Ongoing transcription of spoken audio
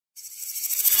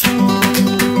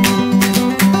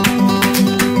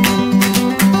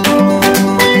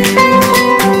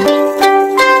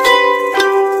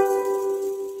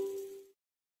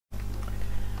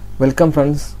Welcome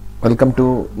friends, welcome to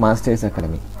Masters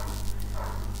Academy.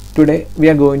 Today we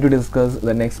are going to discuss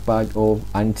the next part of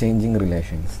Unchanging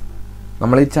relations.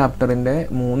 നമ്മൾ ഈ ചാപ്റ്ററിൻ്റെ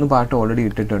 3 part already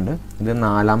ഇട്ടിട്ടുണ്ട്. ഇത്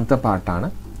 4ാമത്തെ പാർട്ടാണ്.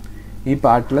 ഈ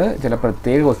പാർട്ടിൽ ചില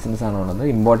പ്രത്യേക ക്വസ്റ്റ്യൻസ് ആണ് ഉള്ളത്.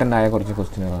 ഇമ്പോർട്ടൻ്റ് ആയ കുറച്ച്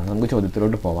ക്വസ്റ്റ്യനുകളാണ്. നമുക്ക്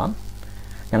ചോദ്യത്തിലോട്ട് പോവാം.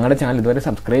 ഞങ്ങളുടെ ചാനൽ ഇതുവരെ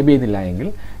സബ്സ്ക്രൈബ് ചെയ്തില്ല എങ്കിൽ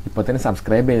ഇപ്പോൾ തന്നെ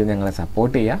സബ്സ്ക്രൈബ് ചെയ്ത് ഞങ്ങളെ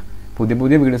സപ്പോർട്ട് ചെയ്യുക.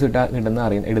 പുതിയ വീഡിയോസ് ഇടുന്നത്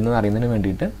അറിയുന്നതിന്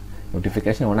വേണ്ടിയിട്ട്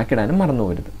നോട്ടിഫിക്കേഷൻ ഓണാക്കി ഇടാനും മറന്നു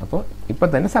പോകരുത്. അപ്പോൾ ഇപ്പോൾ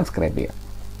തന്നെ സബ്സ്ക്രൈബ് ചെയ്യുക.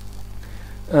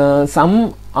 Sum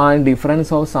and difference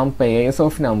of some pairs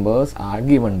of numbers are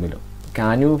given below.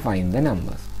 Can you find the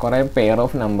numbers? കുറേ പെയർ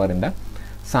ഓഫ് നമ്പറിൻ്റെ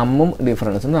സമ്മും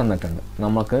ഡിഫറൻസും തന്നിട്ടുണ്ട്.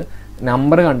 നമുക്ക്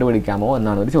നമ്പർ കണ്ടുപിടിക്കാമോ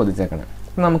എന്നാണ് അവർ ചോദിച്ചേക്കണത്.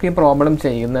 നമുക്ക് ഈ പ്രോബ്ലം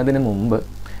ചെയ്യുന്നതിന് മുമ്പ്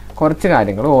കുറച്ച്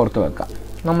കാര്യങ്ങൾ ഓർത്ത് വെക്കാം.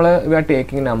 നമ്മൾ V are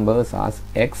taking numbers as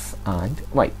X and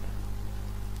Y.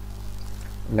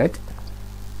 Let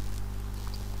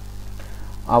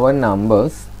our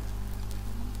numbers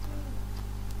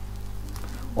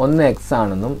ഒന്ന് എക്സ്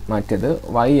ആണെന്നും മറ്റേത്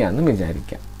വൈ ആണെന്നും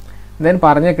വിചാരിക്കാം. ദെൻ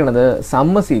പറഞ്ഞേക്കുന്നത് സം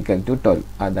ഇസ് ഈക്വൽ ടു 12,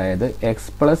 അതായത്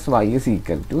X plus Y is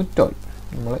equal to 12.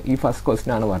 നമ്മൾ ഈ ഫസ്റ്റ്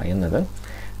ക്വസ്റ്റ്യൻ ആണ് പറയുന്നത്.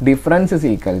 ഡിഫറൻസ് ഇസ്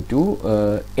ഈക്വൽ ടു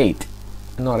 8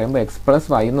 എന്ന് പറയുമ്പോൾ എക്സ് പ്ലസ്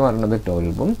വൈ എന്ന് പറയുന്നത്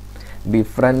 12ഉം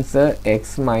difference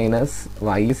X minus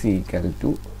Y is equal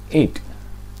to 8.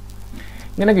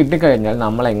 ഇങ്ങനെ കിട്ടിക്കഴിഞ്ഞാൽ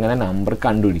നമ്മൾ എങ്ങനെ നമ്പർ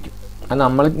കണ്ടുപിടിക്കും? അത്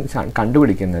നമ്മൾ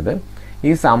കണ്ടുപിടിക്കുന്നത്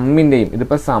ഈ സമ്മിൻ്റെയും,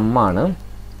 ഇതിപ്പോൾ സമ്മാണ്,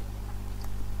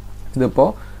 ഇതിപ്പോൾ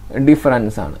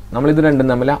ഡിഫറൻസ് ആണ്. നമ്മളിത് രണ്ടും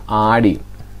തമ്മിൽ ആഡ്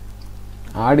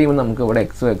ചെയ്യുമ്പോൾ നമുക്ക് ഇവിടെ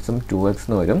എക്സും എക്സും 2x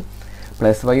എന്ന് വരും.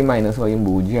 പ്ലസ് വൈ മൈനസ് വൈയും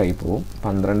 0 ആയി പോവും.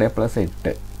 12 +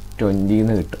 8 20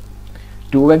 എന്ന് കിട്ടും.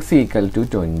 2x equal to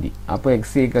 20. അപ്പോൾ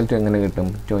എക്സ് ഈക്വൽ ടു എങ്ങനെ കിട്ടും?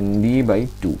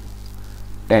 20/2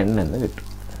 10 എന്ന് കിട്ടും.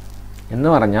 എന്ന്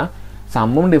പറഞ്ഞാൽ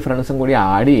സമ്മും ഡിഫറൻസും കൂടി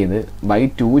ആഡ് ചെയ്ത്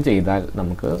 /2 ചെയ്താൽ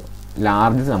നമുക്ക്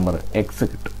ലാർജ് നമ്പർ എക്സ്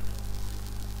കിട്ടും.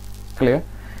 ക്ലിയർ?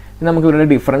 നമുക്ക് ഇവരുടെ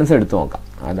ഡിഫറൻസ് എടുത്ത് നോക്കാം.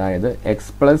 അതായത്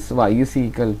X plus Y is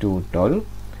equal to 12,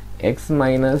 X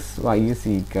minus Y is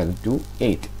equal to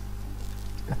 8.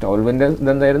 12ൻ്റെ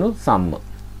ഇതെന്തായിരുന്നു? Sum.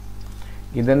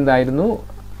 ഇതെന്തായിരുന്നു?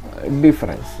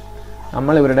 Difference.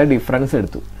 നമ്മൾ ഇവരുടെ ഡിഫറൻസ്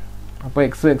എടുത്തു. അപ്പോൾ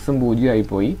എക്സും എക്സും 0 ആയി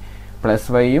പോയി. Plus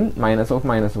വൈയും minus of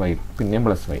minus Y പിന്നെയും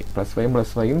plus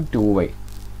വൈയും 2y.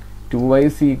 2y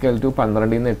is equal to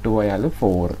 12ൽ നിന്ന് 8 പോയാൽ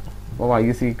 4. അപ്പോൾ വൈ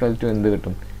ഇസ് ഈക്വൽ ടു എന്ത്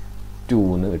കിട്ടും? 2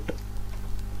 എന്ന് കിട്ടും.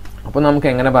 അപ്പോൾ നമുക്ക്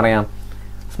എങ്ങനെ പറയാം?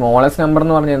 സ്മോളസ്റ്റ് നമ്പർ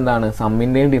എന്ന് പറഞ്ഞാൽ എന്താണ്?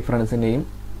 സമ്മിൻ്റെയും ഡിഫറൻസിൻ്റെയും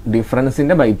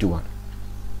ഡിഫറൻസിൻ്റെ /2 ആണ്.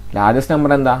 ലാർജസ്റ്റ്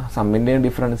നമ്പർ എന്താ? സമ്മിൻ്റെയും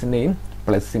ഡിഫറൻസിൻ്റെയും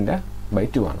പ്ലസിൻ്റെ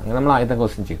 /2 ആണ്. അങ്ങനെ നമ്മൾ ആദ്യത്തെ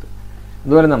ക്വസ്റ്റ്യൻ ചെയ്തു.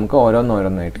 ഇതുപോലെ നമുക്ക്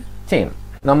ഓരോന്നോരോന്നായിട്ട് ചെയ്യണം.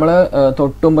 നമ്മൾ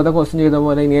തൊട്ടുമ്പത്തെ ക്വസ്റ്റ്യൻ ചെയ്ത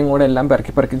പോലെ ഇനിയും കൂടെ എല്ലാം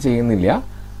പെറുക്കി ചെയ്യുന്നില്ല.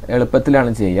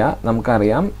 എളുപ്പത്തിലാണ് ചെയ്യുക.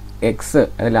 നമുക്കറിയാം X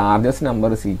largest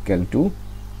number is equal to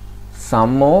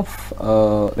some of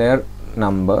their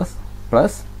numbers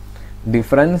plus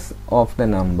difference of the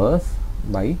numbers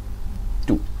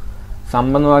 /2. Some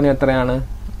എന്ന് പറഞ്ഞാൽ എത്രയാണ്?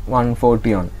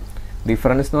 140 ആണ്.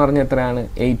 ഡിഫറൻസ് എന്ന് പറഞ്ഞാൽ എത്രയാണ്?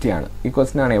 80 ആണ്. ഈ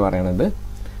ക്വസ്റ്റ്യൻ ആണ് പറയണത്.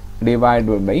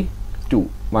 Divide by 2.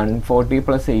 140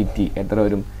 + 80 എത്ര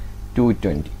വരും?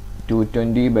 220.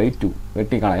 220/2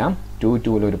 വെട്ടിക്കളയാം.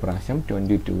 2 ഒരു പ്രാവശ്യം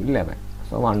 22 11.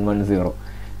 സോ 110.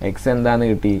 എക്സ് എന്താണെന്ന്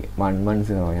കിട്ടി?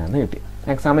 110 ആണെന്ന് കിട്ടി.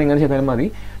 എക്സാമ്പിൾ ഇങ്ങനെ ചെയ്താലും മതി.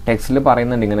 ടെക്സ്റ്റിൽ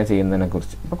പറയുന്നുണ്ട് ഇങ്ങനെ ചെയ്യുന്നതിനെ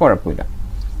കുറിച്ച്. അപ്പോൾ കുഴപ്പമില്ല.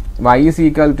 y is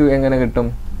equal to എങ്ങനെ കിട്ടും?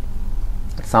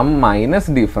 Some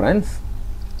minus difference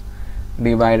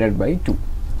divided by 2.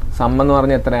 Some എന്ന്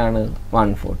പറഞ്ഞാൽ എത്രയാണ്?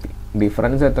 140.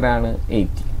 ഡിഫറൻസ് എത്രയാണ്?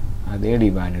 80. അതേ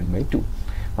ഡിവൈഡഡ് ബൈ 2.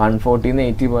 140 നിന്ന്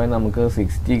 80 പോയാൽ നമുക്ക്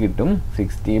 60 കിട്ടും.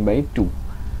 60/2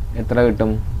 എത്ര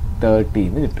കിട്ടും? 30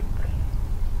 എന്ന് കിട്ടും.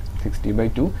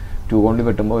 60/2 2 കൊണ്ട്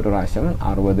വെട്ടുമ്പോൾ ഒരു പ്രാവശ്യം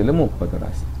 60ൽ 30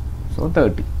 പ്രാവശ്യം. സോ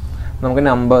 30. നമുക്ക്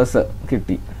നമ്പേഴ്സ്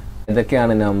കിട്ടി.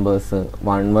 ഇതൊക്കെയാണ് നമ്പേഴ്സ്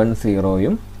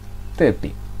 110യും 30.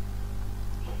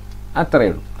 അത്രയേ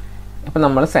ഉള്ളൂ. അപ്പോൾ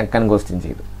നമ്മൾ സെക്കൻഡ് ക്വസ്റ്റ്യൻ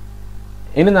ചെയ്തു.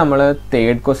 ഇനി നമ്മൾ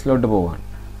തേർഡ് ക്വസ്റ്റ്യനിലോട്ട് പോവുകയാണ്.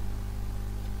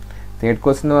 തേർഡ്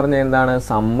ക്വസ്റ്റ്യൻ എന്ന് പറഞ്ഞാൽ എന്താണ്?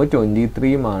 Sum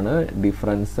 23യുമാണ്,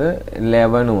 difference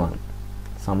 11ഉമാണ്.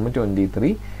 Sum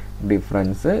 23,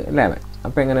 difference 11.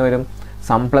 അപ്പോൾ എങ്ങനെ വരും?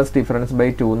 സം പ്ലസ് ഡിഫറൻസ്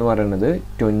 /2 എന്ന് പറയുന്നത്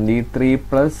 23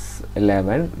 +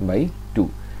 11/2.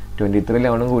 23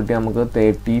 11 കൂട്ടി നമുക്ക്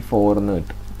 34 എന്ന്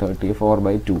കിട്ടും.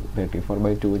 34/2.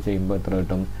 34/2 ചെയ്യുമ്പോൾ എത്ര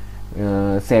കിട്ടും?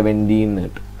 17 എന്ന്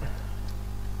കിട്ടും.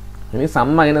 ഇനി സം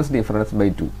മൈനസ് ഡിഫറൻസ്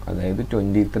 /2, അതായത്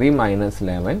 23 -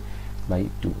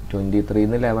 11/2. 23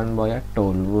 നിന്ന് 11 പോയാൽ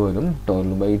 12 വരും.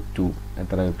 12/2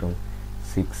 എത്ര കിട്ടും?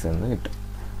 6 എന്ന് കിട്ടും.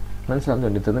 മനസ്സിലാവും?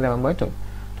 23 നിന്ന് 11 പോയാൽ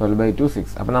 12/2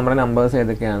 6. അപ്പോൾ നമ്മുടെ നമ്പേഴ്സ്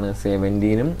ഏതൊക്കെയാണ്?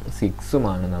 17ഉം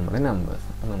 6ഉമാണ് നമ്മുടെ നമ്പേഴ്സ്.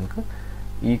 അപ്പോൾ നമുക്ക്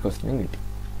ഈ ക്വസ്റ്റ്യനും കിട്ടി.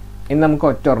 ഇനി നമുക്ക്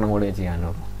ഒറ്റ ഒരെണ്ണം കൂടെ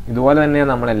ചെയ്യാനുള്ളൂ. ഇതുപോലെ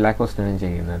തന്നെയാണ് നമ്മൾ എല്ലാ ക്വസ്റ്റ്യനും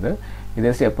ചെയ്യുന്നത്.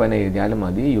 ഇതേ സ്റ്റെപ്പ് തന്നെ എഴുതിയാലും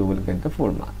മതി. You will get the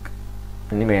full mark.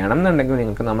 ഇനി വേണമെന്നുണ്ടെങ്കിൽ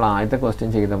നിങ്ങൾക്ക് നമ്മൾ ആദ്യത്തെ ക്വസ്റ്റ്യൻ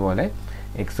ചെയ്ത പോലെ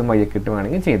എക്സും വൈ ഒക്കെ ഇട്ട്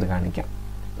വേണമെങ്കിൽ ചെയ്ത് കാണിക്കാം.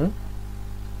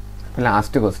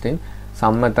 ലാസ്റ്റ് ക്വസ്റ്റ്യൻ,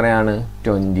 സം എത്രയാണ്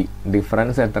 20,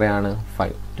 ഡിഫറൻസ് എത്രയാണ്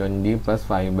 5, 20 +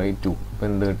 5/2. അപ്പോൾ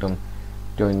എന്ത് കിട്ടും?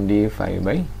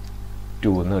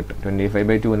 25/2 എന്ന് കിട്ടും.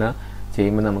 25/2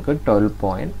 ചെയ്യുമ്പോൾ നമുക്ക്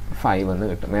 12.5 എന്ന്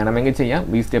കിട്ടും. വേണമെങ്കിൽ ചെയ്യാം,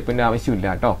 ഈ സ്റ്റെപ്പിൻ്റെ ആവശ്യമില്ല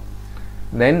കേട്ടോ.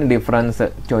 Then difference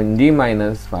 20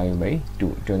 - 5/2.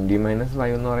 20 -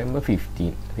 5 എന്ന് പറയുമ്പോൾ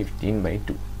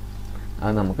 15/2.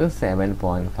 അത് നമുക്ക്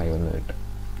 7.5 എന്ന് കിട്ടും.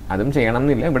 അതും ചെയ്യണം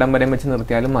എന്നില്ല, ഇവിടം വരെ വെച്ച്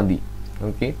നിർത്തിയാലും മതി.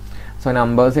 ഓക്കെ, സോ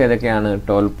നമ്പേഴ്സ് ഏതൊക്കെയാണ്?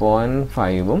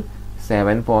 12.5ഉം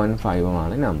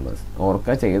 7.5ഉമാണ് നമ്പേഴ്സ്.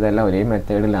 ഓർക്കുക, ചെയ്തെല്ലാം ഒരേ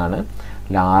മെത്തേഡിലാണ്.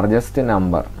 ലാർജസ്റ്റ്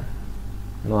നമ്പർ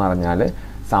എന്ന് പറഞ്ഞാൽ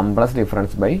സം പ്ലസ്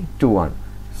ഡിഫറൻസ് ബൈ 2 ആണ്.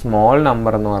 സ്മോൾ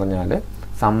നമ്പർ എന്ന് പറഞ്ഞാൽ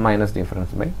സം മൈനസ്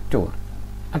ഡിഫറൻസ് ബൈ 2 ആണ്.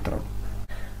 അത്രേ ഉള്ളൂ.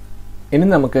 ഇനി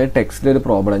നമുക്ക് ടെക്സ്റ്റിലൊരു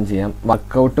പ്രോബ്ലം ചെയ്യാം.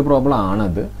 വർക്കൗട്ട് പ്രോബ്ലം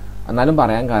ആണത്, എന്നാലും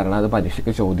പറയാൻ കാരണം അത്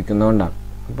പരീക്ഷയ്ക്ക് ചോദിക്കുന്നതുകൊണ്ടാണ്.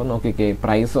 അപ്പോൾ നോക്കിക്കേ,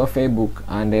 price of A book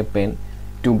and A pen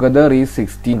together is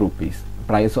 16 rupees.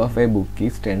 Price of A book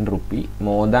is 10 rupee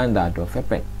more than that of A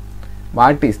pen.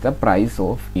 What is the price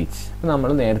of each? നമ്മൾ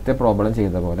നേരത്തെ പ്രോബ്ലം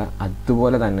ചെയ്ത പോലെ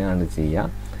അതുപോലെ തന്നെയാണ് ചെയ്യുക.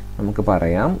 നമുക്ക്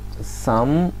പറയാം some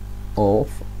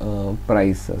of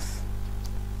prices,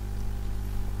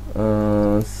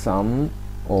 some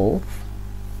of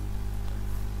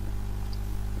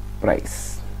price,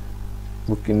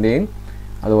 ബുക്കിൻ്റെയും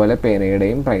അതുപോലെ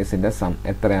പേനയുടെയും പ്രൈസിൻ്റെ സം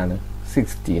എത്രയാണ്?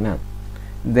 16 ആണ്.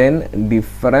 Then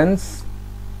difference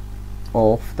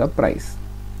of the price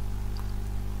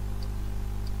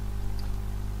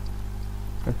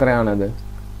എത്രയാണത്?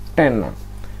 10 ആണ്.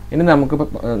 ഇനി നമുക്ക്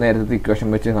നേരത്തെ ഇക്വേഷൻ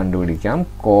വെച്ച് കണ്ടുപിടിക്കാം.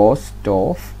 Cost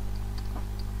of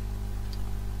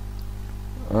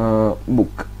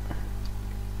book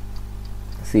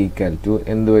equal to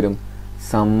എന്ത് വരും?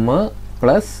 Sum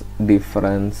plus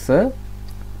difference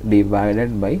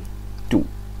divided by 2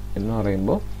 എന്ന്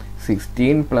പറയുമ്പോൾ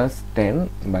 16 +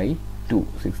 10/2.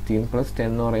 16 + 10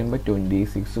 എന്ന് പറയുമ്പോൾ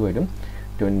 26 വരും.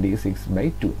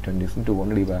 26/2, 26 2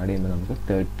 കൊണ്ട് ഡിവൈഡ് ചെയ്യുമ്പോൾ നമുക്ക്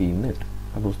 13 കിട്ടും.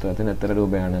 ആ പുസ്തകത്തിന് എത്ര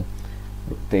രൂപയാണ്?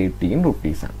 13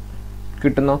 rupees ആണ്.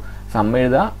 കിട്ടുന്നോ? സം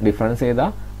എഴുതുക, ഡിഫറൻസ് എഴുതുക.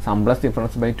 സം പ്ലസ്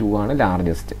ഡിഫറൻസ് ബൈ 2 ആണ്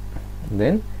largest.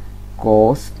 Then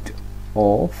cost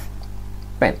of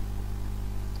pen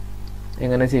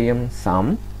എങ്ങനെ ചെയ്യും? Some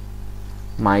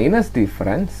minus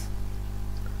difference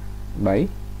by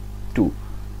 2.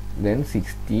 Then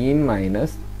 16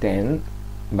 -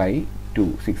 10/2.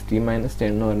 16 -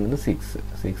 10 എന്ന് പറയുന്നത് 6.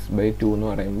 6/2 എന്ന്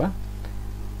പറയുമ്പോൾ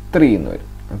 3 എന്ന് വരും.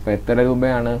 അപ്പോൾ എത്ര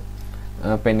രൂപയാണ്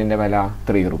പെന്നിൻ്റെ വില?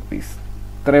 3 rupees.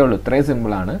 ഇത്രയേ ഉള്ളൂ. ഇത്രയും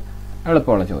സിമ്പിളാണ്,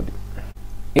 എളുപ്പമുള്ള ചോദ്യം.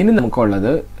 ഇനി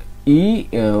നമുക്കുള്ളത് ഈ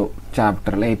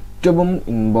ചാപ്റ്ററിലെ ഏറ്റവും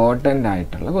ഇമ്പോർട്ടൻ്റ്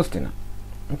ആയിട്ടുള്ള ക്വസ്റ്റ്യനാണ്.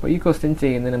 അപ്പോൾ ഈ ക്വസ്റ്റ്യൻ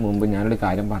ചെയ്യുന്നതിന് മുമ്പ് ഞാനൊരു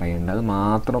കാര്യം പറയേണ്ടത്, അത്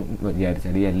മാത്രം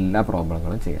വിചാരിച്ചാൽ ഈ എല്ലാ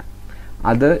പ്രോബ്ലങ്ങളും ചെയ്യാം.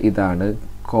 അത് ഇതാണ്,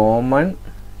 കോമൺ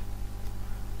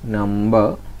നമ്പർ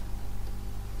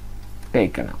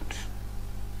ടേക്കൺ ഔട്ട്.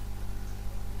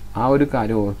 ആ ഒരു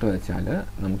കാര്യം ഓർത്ത് വെച്ചാൽ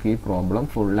നമുക്ക് ഈ പ്രോബ്ലം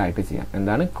ഫുള്ളായിട്ട് ചെയ്യാം.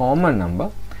 എന്താണ് കോമൺ നമ്പർ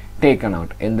ടേക്കൺ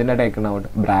ഔട്ട്? എന്തിൻ്റെ ടേക്കൺ ഔട്ട്?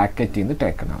 ബ്രാക്കറ്റിൽ നിന്ന്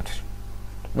ടേക്കൺ ഔട്ട്.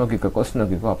 നോക്കിക്കോ, ക്വസ്റ്റ്യൻ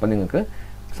നോക്കിക്കോ, അപ്പോൾ നിങ്ങൾക്ക്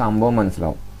സംഭവം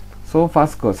മനസ്സിലാവും. So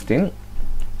first question,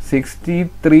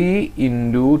 63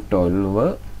 × 12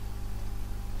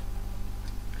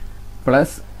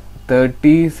 plus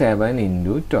 37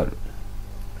 × 12.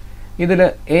 ഇതിൽ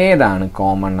ഏതാണ്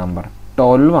കോമൺ നമ്പർ?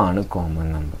 12 ആണ് കോമൺ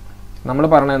നമ്പർ. നമ്മൾ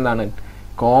പറഞ്ഞത് എന്താണ്?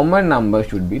 Common number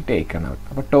should be taken out.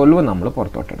 അപ്പോൾ 12 നമ്മൾ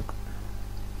പുറത്തോട്ടെടുക്കും.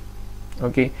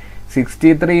 ഓക്കെ,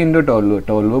 63 × 12,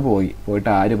 12 പോയിട്ട്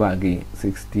ആര് ബാക്കി?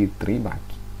 63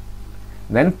 ബാക്കി.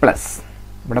 ദെൻ പ്ലസ്,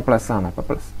 ഇവിടെ പ്ലസ് ആണ്, അപ്പോൾ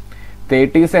പ്ലസ്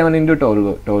 37 ×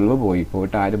 12, 12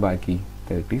 പോയിട്ട് ആര് ബാക്കി?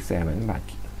 37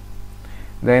 ബാക്കി.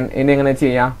 ദെൻ ഇനി എങ്ങനെ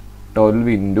ചെയ്യാം?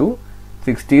 12 ×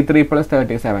 63 +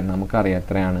 37 നമുക്കറിയാം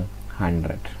എത്രയാണ്?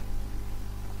 100.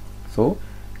 സോ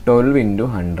 12 ×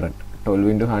 100,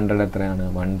 12 × 100 എത്രയാണ്?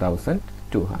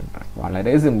 1200.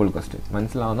 വളരെ സിമ്പിൾ ക്വസ്റ്റ്യൻ,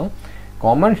 മനസ്സിലാവുന്നു?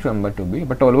 Common number two B.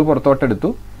 ഇപ്പോൾ 12 പുറത്തോട്ടെടുത്തു,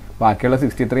 ബാക്കിയുള്ള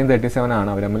 63 37 ആണ്,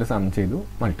 അവർ തമ്മിൽ സം ചെയ്തു,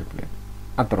 മൾട്ടിപ്ലൈ.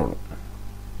 അത്രേ ഉള്ളൂ.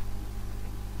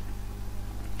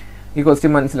 ഈ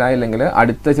ക്വസ്റ്റ്യൻ മനസ്സിലായില്ലെങ്കിൽ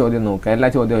അടുത്ത ചോദ്യം നോക്കുക. എല്ലാ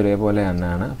ചോദ്യവും ഒരേപോലെ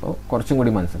തന്നെയാണ്, അപ്പോൾ കുറച്ചും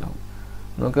കൂടി മനസ്സിലാവും.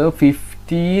 നമുക്ക്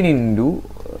 15 ×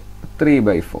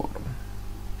 3/4,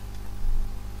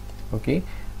 ഓക്കെ,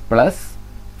 പ്ലസ്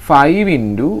 5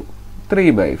 ×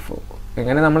 3/4.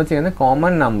 എങ്ങനെ നമ്മൾ ചെയ്യുന്നത്?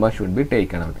 Common number should be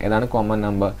taken out. ഏതാണ് കോമൺ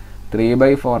നമ്പർ?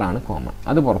 3/4 ആണ് കോമൺ,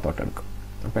 അത് പുറത്തോട്ടെടുക്കും.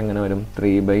 അപ്പോൾ എങ്ങനെ വരും?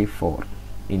 3/4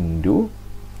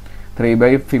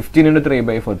 × 15 ×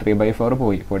 3/4, 3/4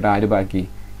 പോയിട്ട് ആര് ബാക്കി?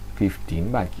 15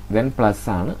 ബാക്കി. ദെൻ പ്ലസ്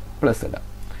ആണ്, പ്ലസ് ഇടാം.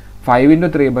 5 ×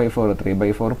 3/4,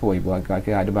 3/4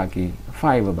 ബാക്കി ആര് ബാക്കി?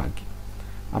 5 ബാക്കി.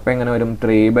 അപ്പോൾ എങ്ങനെ വരും?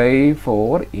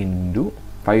 3/4 ×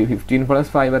 5, 15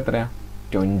 + 5 എത്രയാണ്?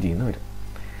 20 എന്ന് വരും.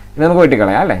 ഇത് നമുക്ക്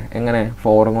വെട്ടിക്കളയാം അല്ലേ? എങ്ങനെ?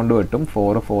 4 കൊണ്ട് വെട്ടും.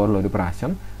 4 4ൽ ഒരു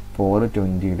പ്രാവശ്യം, 4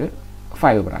 20ൽ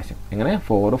 5 പ്രാവശ്യം. എങ്ങനെ?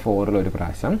 4 4ൽ ഒരു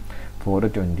പ്രാവശ്യം, 4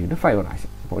 20ൽ 5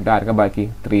 പ്രാവശ്യം. പോയിട്ട് ആർക്കാ ബാക്കി?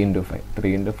 3 × 5.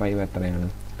 3 × 5 എത്രയാണ്?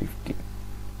 50.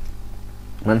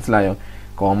 മനസ്സിലായോ?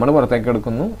 കോമൺ പുറത്തേക്ക്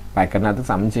എടുക്കുന്നു, ബ്രാക്കറ്റിനകത്ത്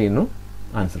സം ചെയ്യുന്നു,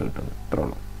 ആൻസർ കിട്ടുന്നു. ഇത്രേ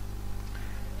ഉള്ളൂ.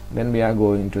 Then we are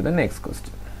going to the next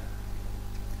question.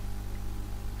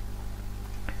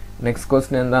 Next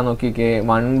question എന്താ നോക്കിക്കേ.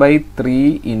 1/3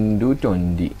 ×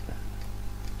 20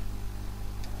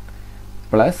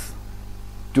 പ്ലസ്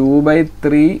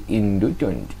 2/3 ×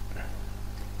 20.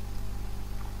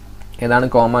 ഏതാണ്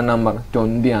കോമൺ നമ്പർ?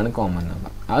 20 ആണ് കോമൺ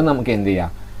നമ്പർ. അത് നമുക്ക് എന്ത്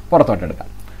ചെയ്യാം? പുറത്തോട്ടെടുക്കാം.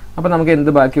 അപ്പോൾ നമുക്ക്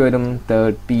എന്ത് ബാക്കി വരും?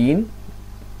 13.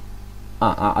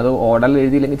 അത് ഓർഡറിൽ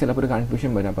എഴുതിയില്ലെങ്കിൽ ചിലപ്പോൾ ഒരു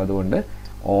കൺഫ്യൂഷൻ വരും. അപ്പോൾ അതുകൊണ്ട്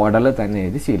ഓർഡറിൽ തന്നെ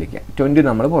എഴുതി ശീലിക്കാം. 20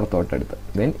 നമ്മൾ പുറത്തോട്ടെടുത്ത്,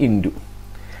 ദെൻ ഇൻറ്റു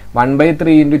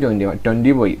 1/3 × 20.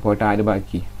 20 പോയി, പോയിട്ട് ആര്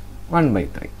ബാക്കി?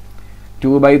 1/3.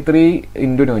 2/3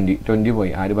 × 20. 20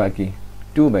 പോയി, ആര് ബാക്കി?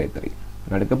 2/3.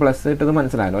 അടുത്ത് പ്ലസ് ഇട്ടത്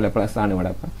മനസ്സിലായല്ലോ അല്ലേ? പ്ലസ് ആണ് ഇവിടെ.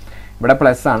 അപ്പം ഇവിടെ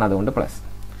പ്ലസ് ആണ്, അതുകൊണ്ട് പ്ലസ്.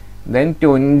 ദെൻ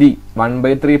 20.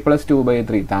 1/3 +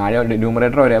 2/3. താഴെ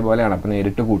ന്യൂമറേറ്റർ ഒരേപോലെയാണ്, അപ്പോൾ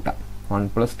നേരിട്ട് കൂട്ടാം. 1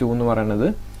 + 2 എന്ന് പറയുന്നത്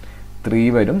 3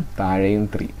 വരും, താഴെയും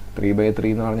 3.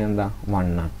 3/3 എന്ന് പറഞ്ഞാൽ എന്താ?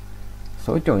 1 ആണ്.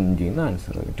 സോ 20 എന്ന്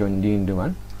ആൻസർ വരും. 20 ×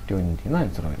 1 20 എന്ന്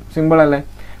ആൻസർ വരും. സിമ്പിൾ അല്ലേ?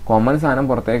 കോമൺ സാധനം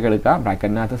പുറത്തേക്ക് എടുക്കുക,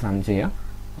 ബ്രാക്കറ്റിനകത്ത് സം ചെയ്യുക,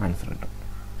 ആൻസർ കിട്ടും.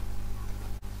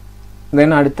 ദെൻ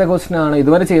അടുത്ത ക്വസ്റ്റ്യൻ ആണ്.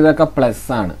 ഇതുവരെ ചെയ്തൊക്കെ പ്ലസ്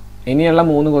ആണ്. ഇനിയുള്ള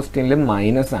 3 ക്വസ്റ്റ്യനിലും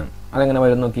മൈനസ് ആണ്. അതെങ്ങനെ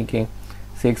വരും നോക്കിക്കേ.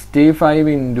 65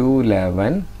 ×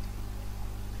 11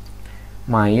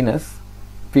 മൈനസ്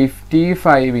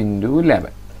 55 ×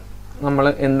 11. നമ്മൾ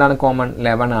എന്താണ് കോമൺ?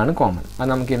 11 ആണ് കോമൺ. അത്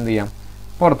നമുക്ക് എന്ത് ചെയ്യാം?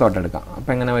 പുറത്തോട്ടെടുക്കാം.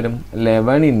 അപ്പോൾ എങ്ങനെ വരും?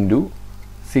 11 ×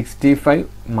 65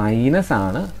 മൈനസ്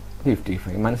ആണ്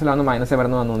 55. മനസ്സിലാവുന്ന മൈനസ് എവിടെ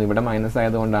നിന്ന് വന്നു? ഇവിടെ മൈനസ്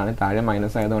ആയതുകൊണ്ടാണ്, താഴെ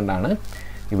മൈനസ് ആയതുകൊണ്ടാണ്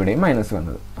ഇവിടെയും മൈനസ്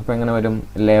വന്നത്. അപ്പോൾ എങ്ങനെ വരും?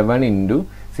 11 ×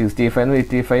 65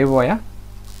 55 പോയാൽ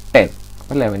 10.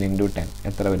 അപ്പോൾ 11 × 10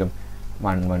 എത്ര വരും?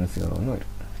 110 എന്ന് വരും.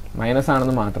 മൈനസ്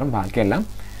ആണെന്ന് മാത്രം, ബാക്കിയെല്ലാം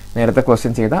നേരത്തെ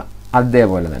ക്വസ്റ്റ്യൻ ചെയ്ത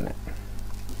അതേപോലെ തന്നെ.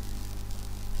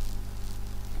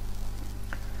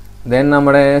 ദെൻ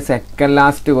നമ്മുടെ സെക്കൻഡ്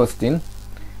ലാസ്റ്റ് ക്വസ്റ്റ്യൻ.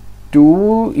 2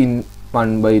 ×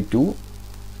 1/2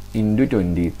 ×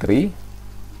 23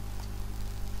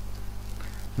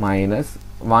 മൈനസ്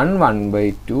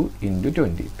 1/2 ×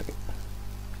 23.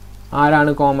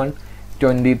 ആരാണ് കോമൺ?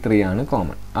 23 ആണ്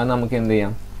കോമൺ. അത് നമുക്ക് എന്ത്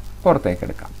ചെയ്യാം? പുറത്തേക്ക്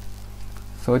എടുക്കാം.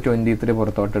 സോ 23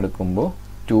 പുറത്തോട്ടെടുക്കുമ്പോൾ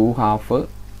 2/2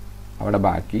 അവിടെ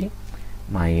ബാക്കി,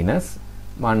 മൈനസ്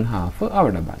 1/2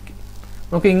 അവിടെ ബാക്കി.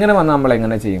 നമുക്ക് ഇങ്ങനെ വന്നാൽ നമ്മൾ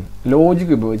എങ്ങനെ ചെയ്യും?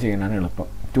 ലോജിക്ക് ഉപയോഗിച്ച് ചെയ്യാനാണ് എളുപ്പം.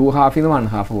 2/2 ൽ നിന്ന്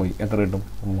 1/2 പോയി, എത്ര കിട്ടും?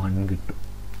 1 കിട്ടും.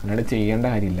 അല്ലാണ്ട് ചെയ്യേണ്ട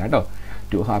കാര്യമില്ല കേട്ടോ.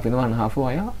 2/2 ൽ നിന്ന് 1/2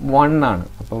 പോയാൽ 1 ആണ്.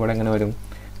 അപ്പോൾ ഇവിടെ എങ്ങനെ വരും?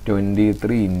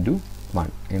 23 ×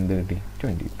 1 എന്ത് കിട്ടി?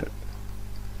 23.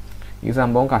 ഈ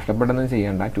സംഭവം കഷ്ടപ്പെട്ടൊന്നും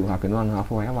ചെയ്യേണ്ട. 2/2 ൽ നിന്ന് 1/2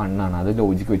 പോയാൽ 1 ആണ്. അത്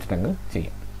ലോജിക്ക് വെച്ചിട്ടങ്ങ്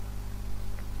ചെയ്യാം.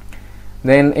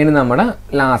 ദെൻ ഇനി നമ്മുടെ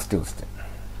ലാസ്റ്റ് ക്വസ്റ്റ്യൻ.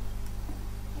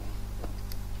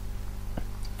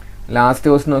 ലാസ്റ്റ്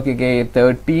ക്വസ്റ്റ്യൻ നോക്കിക്കേ.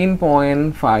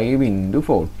 13.5 ×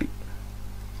 40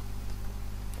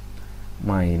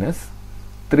 മൈനസ്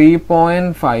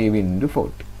 3.5 ×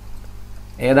 40.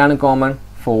 ഏതാണ് കോമൺ?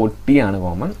 40 ആണ്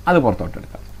കോമൺ. അത്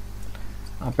പുറത്തോട്ടെടുക്കാം.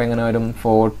 അപ്പോൾ എങ്ങനെ വരും?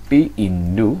 40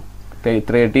 ×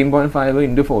 13.5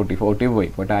 × 40. 40 പോയി,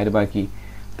 പോയിട്ട് ആര് ബാക്കി?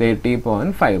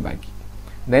 30.5 ബാക്കി.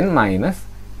 Then minus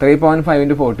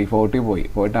 3.5 × 40. 40 പോയി,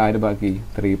 പോയിട്ട് ആര് ബാക്കി?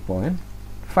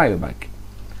 3.5 ബാക്കി.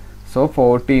 സോ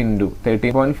 40 ×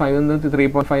 13.5 നിന്ന്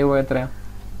 3.5 പോയി എത്രയാണ്?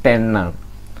 10 ആണ്.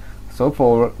 സോ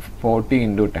 40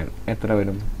 × 10 എത്ര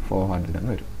വരും? 400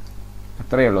 എന്ന് വരും.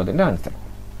 അത്രയേ ഉള്ളൂ അതിൻ്റെ ആൻസർ.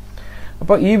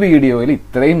 അപ്പോൾ ഈ വീഡിയോയിൽ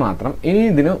ഇത്രയും മാത്രം. ഇനി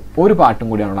ഇതിന് ഒരു പാട്ടും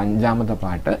കൂടിയാണുള്ളൂ, 5ാമത്തെ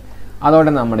പാട്ട്.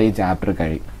 അതോടെ നമ്മുടെ ഈ ചാപ്റ്റർ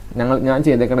കഴിയും. ഞാൻ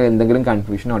ചെയ്തേക്കുന്നത് എന്തെങ്കിലും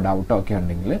കൺഫ്യൂഷനോ ഡൗട്ടോ ഒക്കെ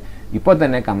ഉണ്ടെങ്കിൽ ഇപ്പോൾ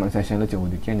തന്നെ കമൻറ്റ് സെക്ഷനിൽ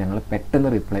ചോദിക്കുക. ഞങ്ങൾ പെട്ടെന്ന്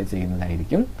റിപ്ലൈ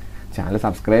ചെയ്യുന്നതായിരിക്കും. ചാനൽ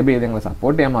സബ്സ്ക്രൈബ് ചെയ്ത് ഞങ്ങൾ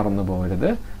സപ്പോർട്ട് ചെയ്യാൻ മറന്നു പോകരുത്.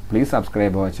 Please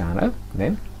subscribe our channel.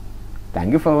 Then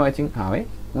thank you for watching. Have A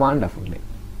wonderful day.